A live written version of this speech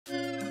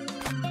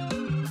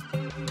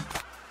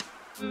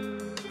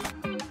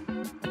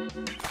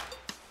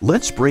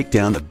Let's break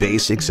down the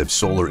basics of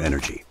solar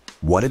energy,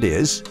 what it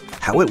is,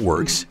 how it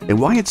works, and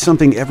why it's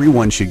something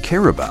everyone should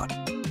care about.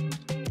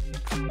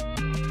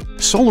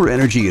 Solar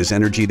energy is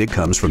energy that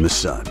comes from the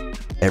sun.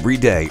 Every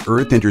day,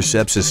 Earth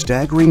intercepts a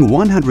staggering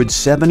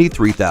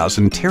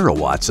 173,000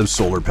 terawatts of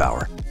solar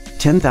power,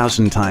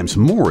 10,000 times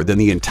more than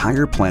the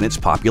entire planet's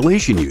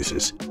population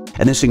uses.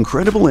 And this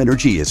incredible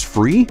energy is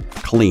free,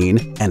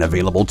 clean, and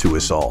available to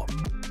us all.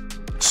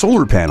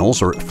 Solar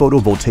panels or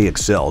photovoltaic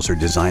cells are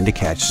designed to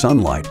catch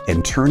sunlight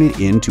and turn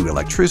it into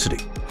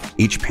electricity.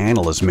 Each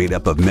panel is made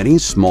up of many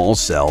small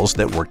cells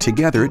that work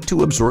together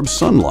to absorb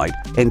sunlight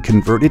and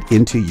convert it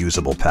into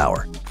usable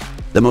power.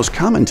 The most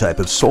common type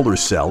of solar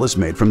cell is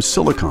made from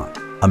silicon,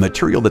 a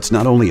material that's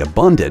not only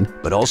abundant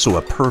but also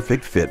a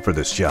perfect fit for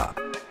this job.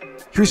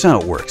 Here's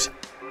how it works.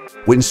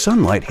 When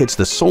sunlight hits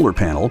the solar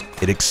panel,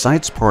 it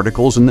excites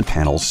particles in the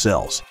panel's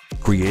cells,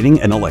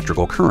 creating an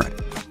electrical current.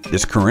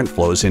 This current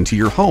flows into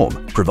your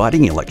home,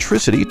 providing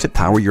electricity to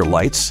power your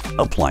lights,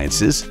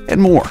 appliances,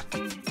 and more.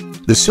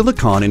 The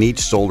silicon in each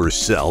solar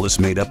cell is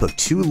made up of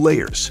two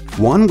layers,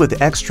 one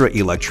with extra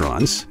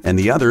electrons and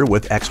the other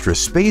with extra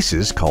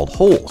spaces called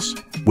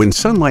holes. When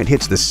sunlight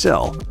hits the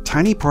cell,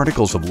 tiny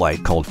particles of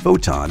light called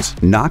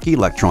photons knock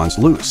electrons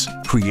loose,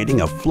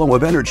 creating a flow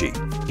of energy,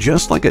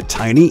 just like a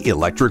tiny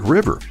electric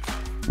river.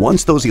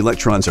 Once those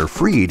electrons are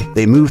freed,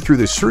 they move through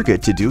the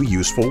circuit to do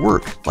useful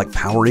work, like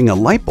powering a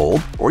light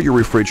bulb or your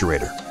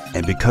refrigerator.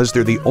 And because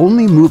they're the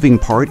only moving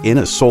part in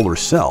a solar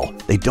cell,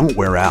 they don't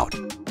wear out.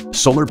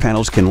 Solar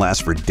panels can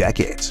last for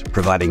decades,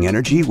 providing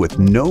energy with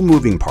no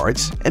moving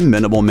parts and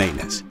minimal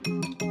maintenance.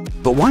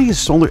 But why is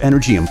solar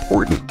energy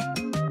important?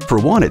 For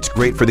one, it's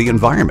great for the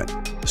environment.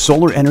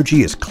 Solar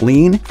energy is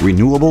clean,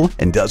 renewable,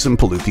 and doesn't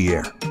pollute the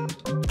air.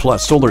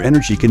 Plus, solar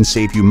energy can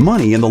save you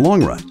money in the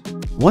long run.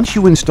 Once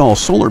you install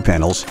solar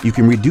panels, you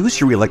can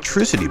reduce your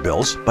electricity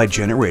bills by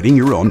generating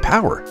your own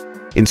power.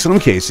 In some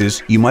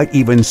cases, you might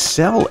even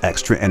sell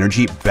extra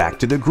energy back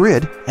to the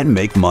grid and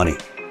make money.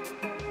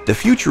 The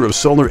future of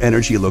solar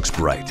energy looks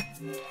bright.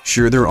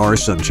 Sure, there are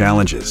some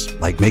challenges,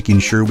 like making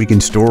sure we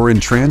can store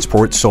and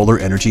transport solar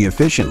energy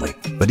efficiently.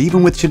 But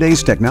even with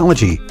today's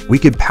technology, we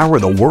could power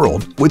the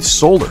world with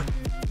solar.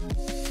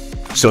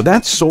 So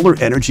that's solar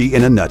energy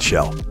in a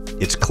nutshell.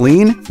 It's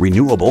clean,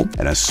 renewable,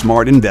 and a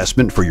smart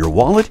investment for your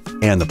wallet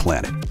and the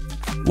planet.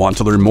 Want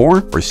to learn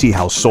more or see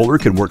how solar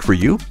can work for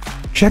you?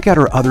 Check out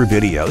our other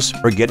videos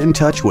or get in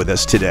touch with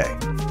us today.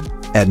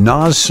 At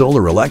NOS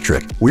Solar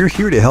Electric, we're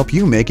here to help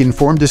you make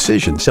informed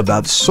decisions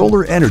about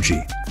solar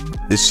energy.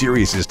 This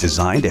series is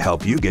designed to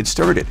help you get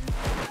started.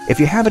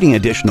 If you have any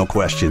additional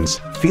questions,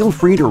 feel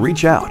free to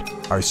reach out.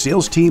 Our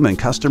sales team and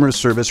customer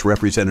service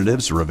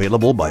representatives are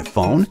available by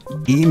phone,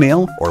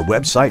 email, or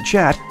website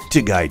chat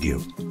to guide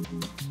you.